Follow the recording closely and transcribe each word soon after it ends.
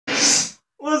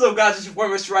What's up, guys? It's your boy,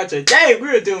 Mr.wright. Today,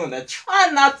 we're doing a try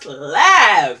not to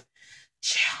laugh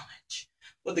challenge.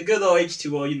 With the good old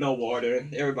H2O, you know, water.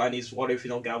 Everybody needs water. If you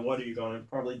don't got water, you're gonna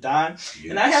probably die. Yes.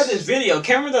 And I have this video.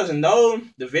 Cameron doesn't know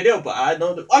the video, but I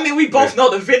know the... I mean, we both know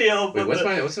the video. But what's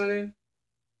my name?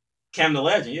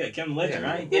 CamTheLegend. Yeah, CamTheLegend,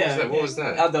 right? Yeah. What was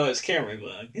that? I thought it was Cameron,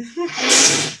 but...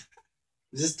 Is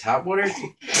this tap water?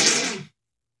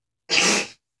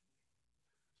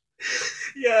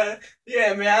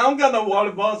 Yeah, man. I don't got no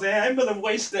water balls, and I ain't gonna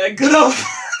waste that good old.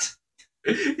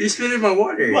 You spit in my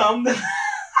water. Well,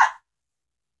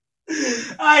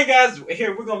 alright, guys.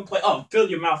 Here we're gonna play. Oh, fill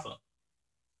your mouth up.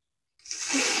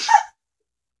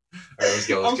 Alright, let's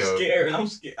go. I'm scared.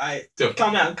 Alright,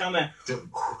 calm down.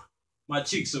 My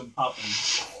cheeks are popping.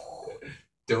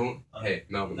 Don't. Hey,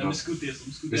 no. Let me scoot this.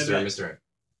 Mr.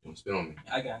 Don't spit on me.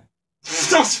 I got it.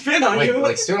 Don't spit on you.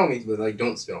 Like spit on me, but like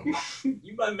don't spit on me.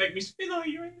 You about to make me spit on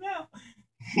you right now.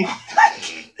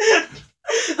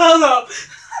 Hold up.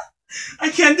 I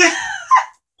can't do.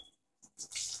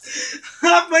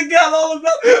 I forgot all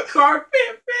about the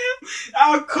carpet,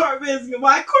 man.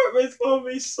 My carpet's gonna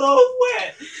be so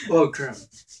wet. Oh crap.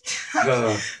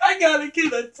 I gotta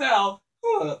get a towel.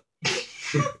 Hold up.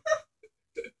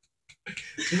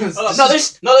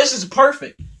 This is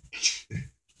perfect.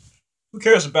 Who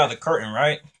cares about the curtain,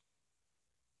 right?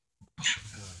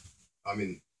 I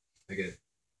mean, I get it.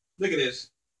 Look at this.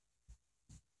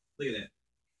 Look at that.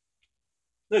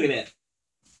 Look at that.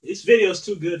 This video's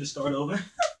too good to start over.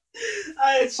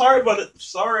 Sorry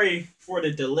for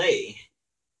the delay.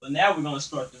 But now we're gonna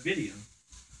start the video.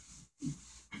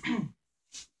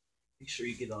 Make sure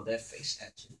you get all that face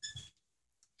action.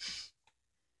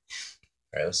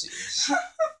 Alright, let's see this.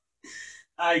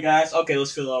 Alright, guys. Okay,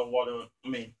 let's fill our water.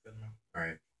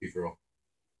 Alright, be for real.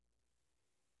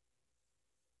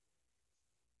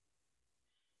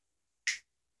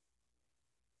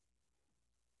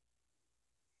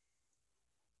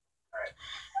 Alright.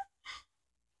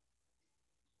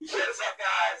 What's up,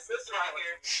 guys? Mr.wright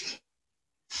here.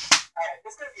 Alright,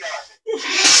 this is gonna be hard.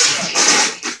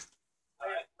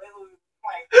 Alright,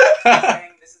 Mike,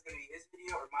 this is gonna be his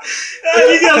video or my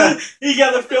video? You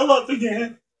gotta fill up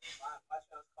again. My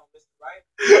channel's called Mr.wright.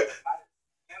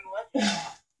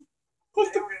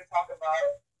 Today we're gonna talk about.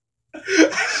 I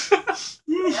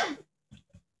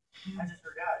just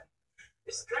forgot.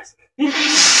 It's Christmas.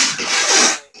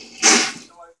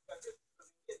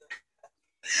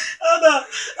 Oh no!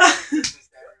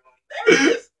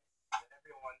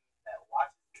 Everyone that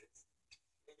watches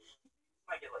this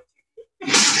might get like 2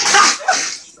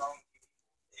 people.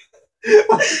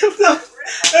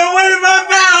 And what in my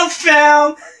mouth,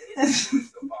 fam?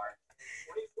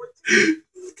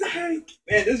 What the heck?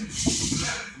 Man, this.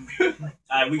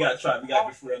 Alright, we gotta try. We gotta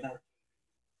be for real now.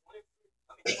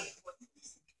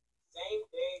 Same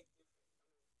thing.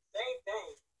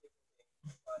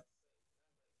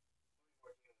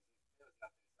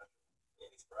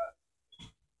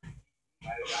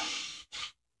 But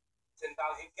 10,000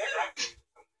 get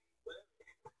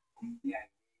yeah.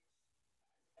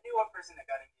 I knew one person that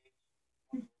got engaged.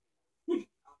 We're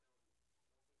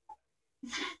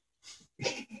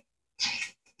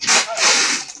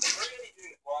gonna be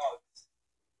doing vlogs.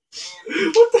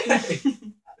 What the heck?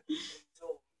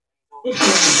 We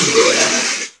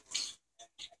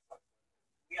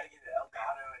gotta get an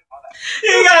Elgato and all that.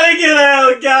 You gotta get an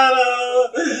Elgato!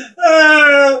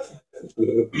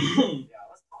 Yeah,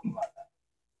 let's talk about that.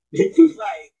 It's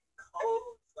like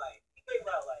codes, like, you think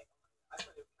about, like, I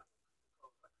put it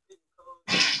codes, like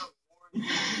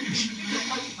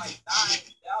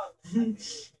 9,000.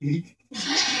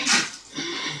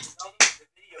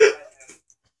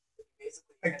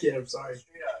 I can't, I'm sorry.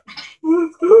 Straight up.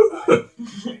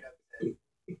 Straight up said,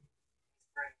 his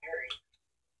friend Harry is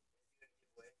going to give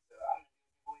away, so I'm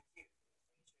going to give away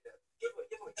too.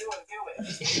 Straight up. Give away.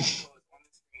 On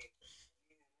the screen.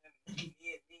 Me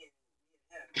and him.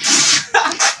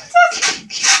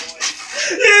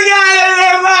 You got it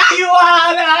in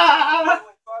marijuana!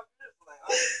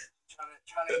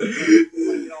 Trying to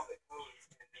get all the codes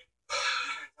and then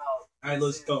alright,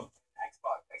 let's go.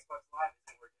 Xbox Live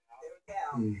isn't working out. They were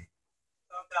down.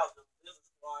 Thumbed out the Business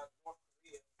Squad, North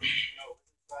Korea. No,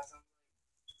 Business Squad something.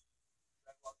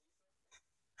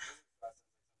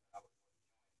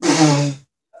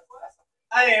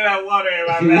 I didn't have water in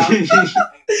my mouth.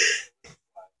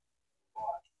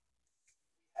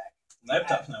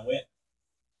 Laptop's not wet.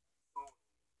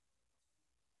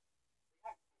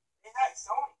 They had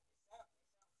Sony.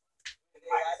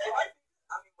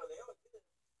 I mean, well, they don't do it.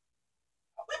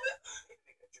 They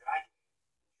make a dragon.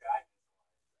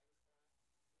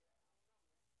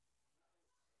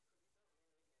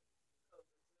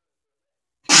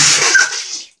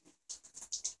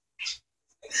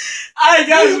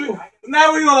 Alright, guys,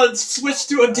 now we're gonna switch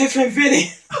to a different video.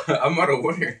 I'm out of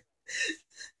order.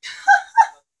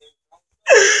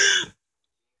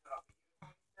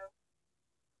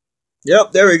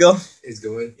 Yep, there we go. It's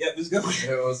going. Yep, it's going.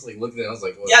 I was like looking at it, I was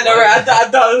like, what? Yeah, no, right. I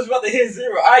thought it was about to hit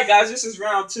 0. Alright, guys, this is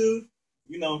round 2.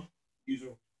 You know,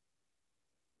 usual.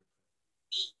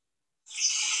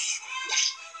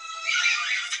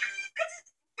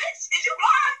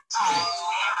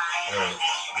 Alright,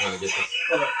 I'm gonna get this.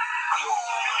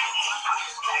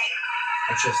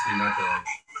 I trust you not to like.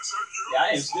 Yeah, I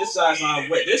ain't, this side's not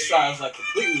wet. This side's like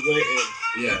completely wet.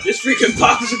 And yeah. This freaking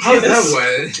box is How's that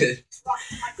wet? Can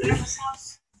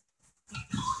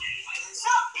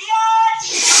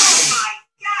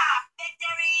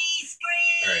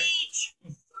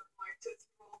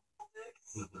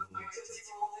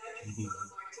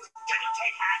you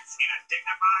take hats in a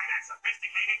dignified and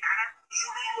sophisticated manner?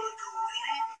 You mean like a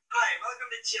weenie? Hi,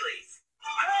 welcome to Chili's.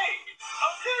 Hey, a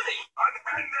penny!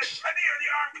 Unhand this penny or the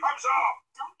arm comes off!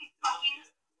 Don't be fucking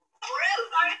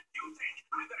rude! You think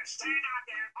I'm gonna stand out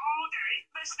there all day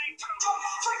listening to... I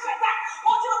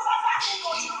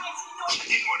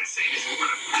didn't want to say this in front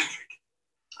of Patrick.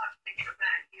 I'm thinking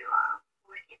about you,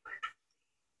 working for...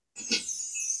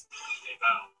 Hey,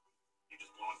 pal. You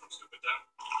just blowing some stupid down?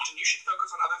 You should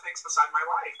focus on other things beside my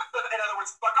life. In other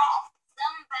words, fuck off.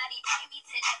 Somebody take me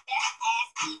to the best ass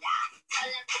eater. Tell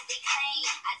them pussy clean.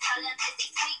 I tell them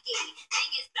pussy squeaky.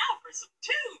 Niggas down for some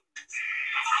tunes.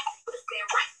 I pussy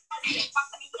right. Pussy fuck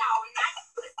me all night.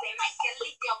 Pussy make you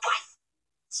leave your wife.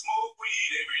 Smoke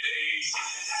weed every day.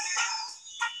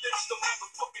 That's the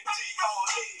motherfucking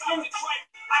D.R.E. That's right.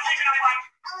 I take another one.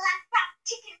 A lot of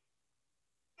chicken.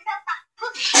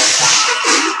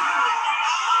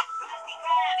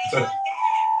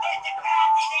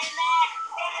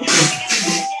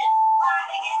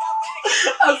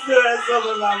 I still had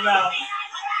something in my mouth.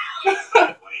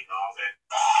 What he calls it.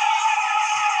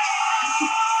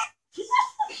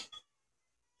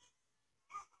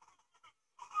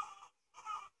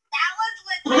 That was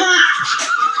with now,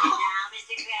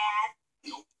 Mr. Crab.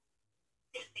 Nope.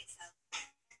 Didn't think so.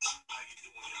 How you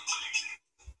doing, young lady?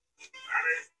 That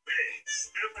is big,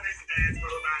 stupidest dance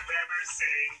move I've ever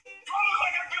seen. Do I look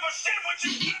like I give a shit what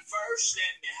you do? First,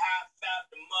 let me hop out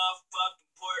the motherfucking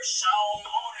Porsche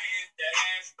on it. That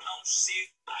ass don't sit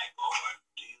like a horse.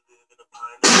 Do you live in a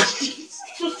pineapple?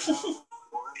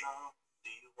 Do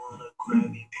you want a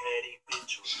Krabby Patty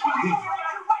bitch?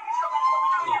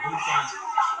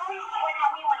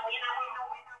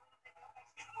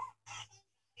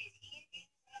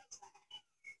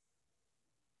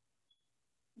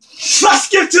 Let's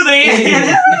skip to the end.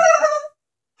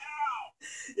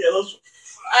 Yeah, let's.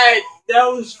 Alright, that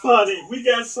was funny. We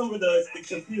got some of the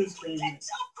computer screen.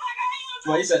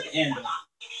 Well, he's at the end. Though.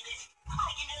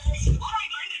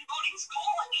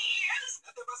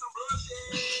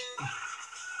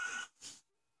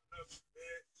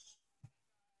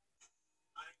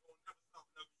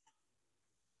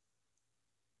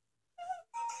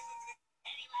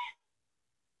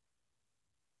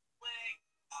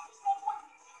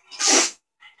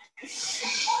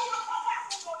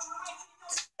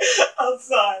 I'm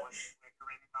sorry.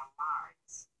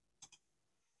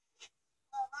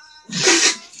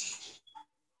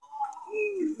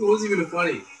 It wasn't even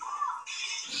funny.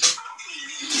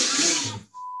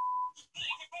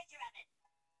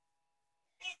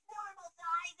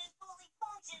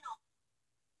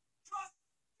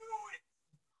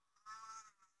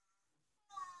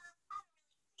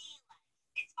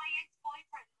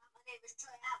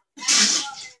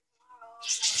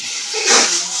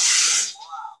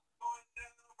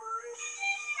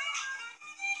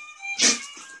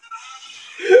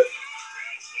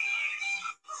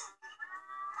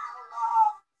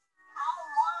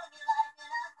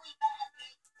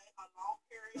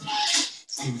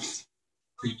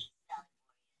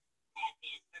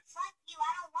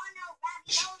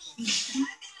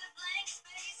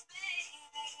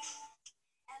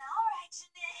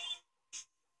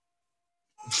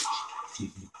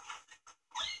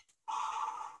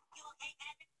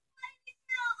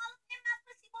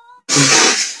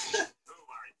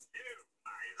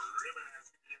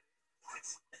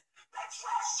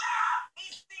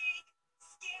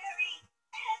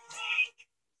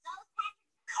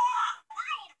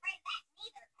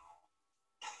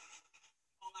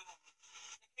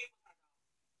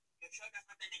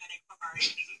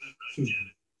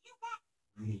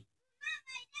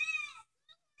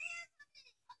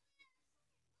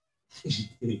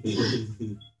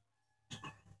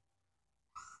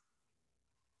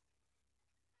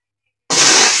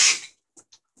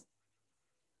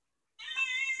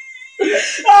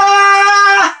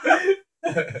 Ah!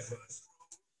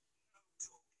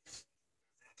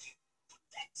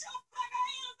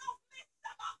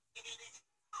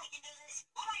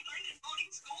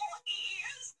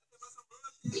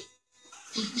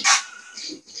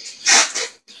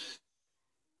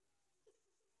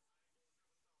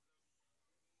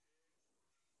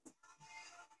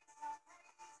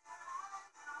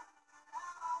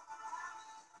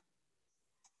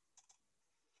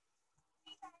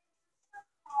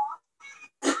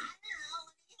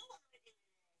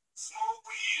 Smoke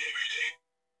weed every day.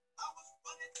 I was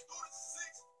running through the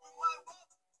six with my mom.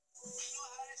 You know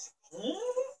how that shit goes.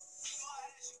 You know how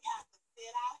that shit You have to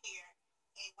sit out here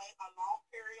and wait a long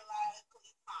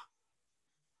periodically time.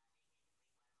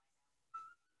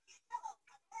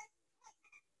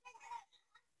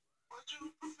 What you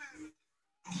prefer?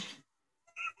 Keep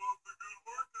up the good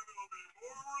work and I'll be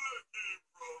more where that came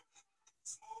from.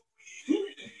 Smoke weed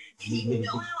every day. You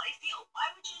know how I feel. Why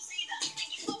would you say that? And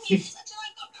you told me such a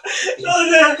like a No,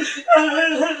 no. You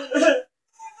know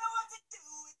what to do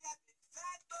with that big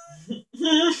fat butt.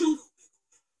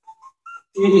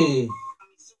 I mean,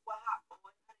 super hot, but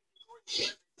 100 degrees.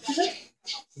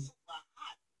 Super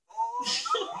hot.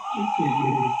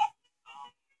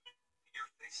 You're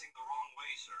facing the wrong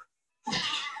way, sir.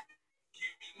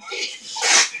 Give me money.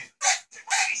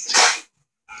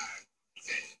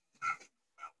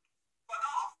 Fuck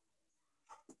off.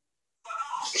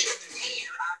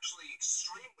 You're actually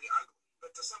extremely ugly,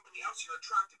 but to somebody else you're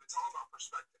attractive. It's all about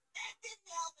perspective.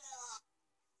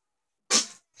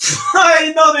 I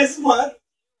didn't know this one.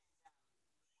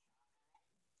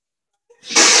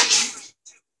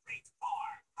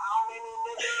 How many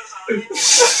niggas are in there?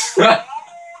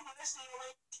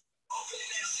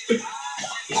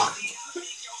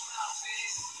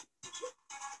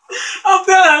 I'm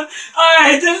done.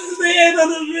 Alright, this is the end of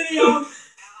the video.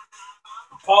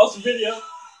 Pause the video.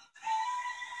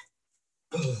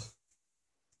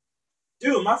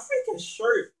 Dude, my freaking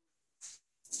shirt.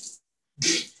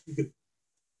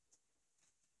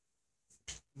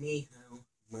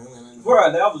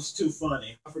 Bro, that was too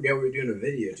funny. I forgot we were doing a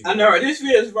video. I know, this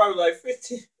video is probably like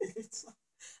 15 minutes.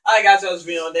 Alright guys, that was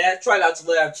video on that. Try not to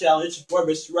laugh challenge. Boy,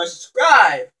 Mr. Wright,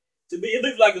 subscribe to be.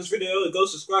 Leave a like this video and go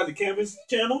subscribe to Cameron's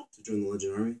channel. To join the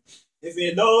Legend Army. If you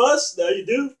didn't know us, now you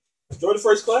do. Join the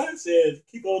first class and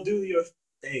keep on doing your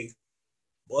thing.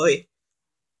 Boy.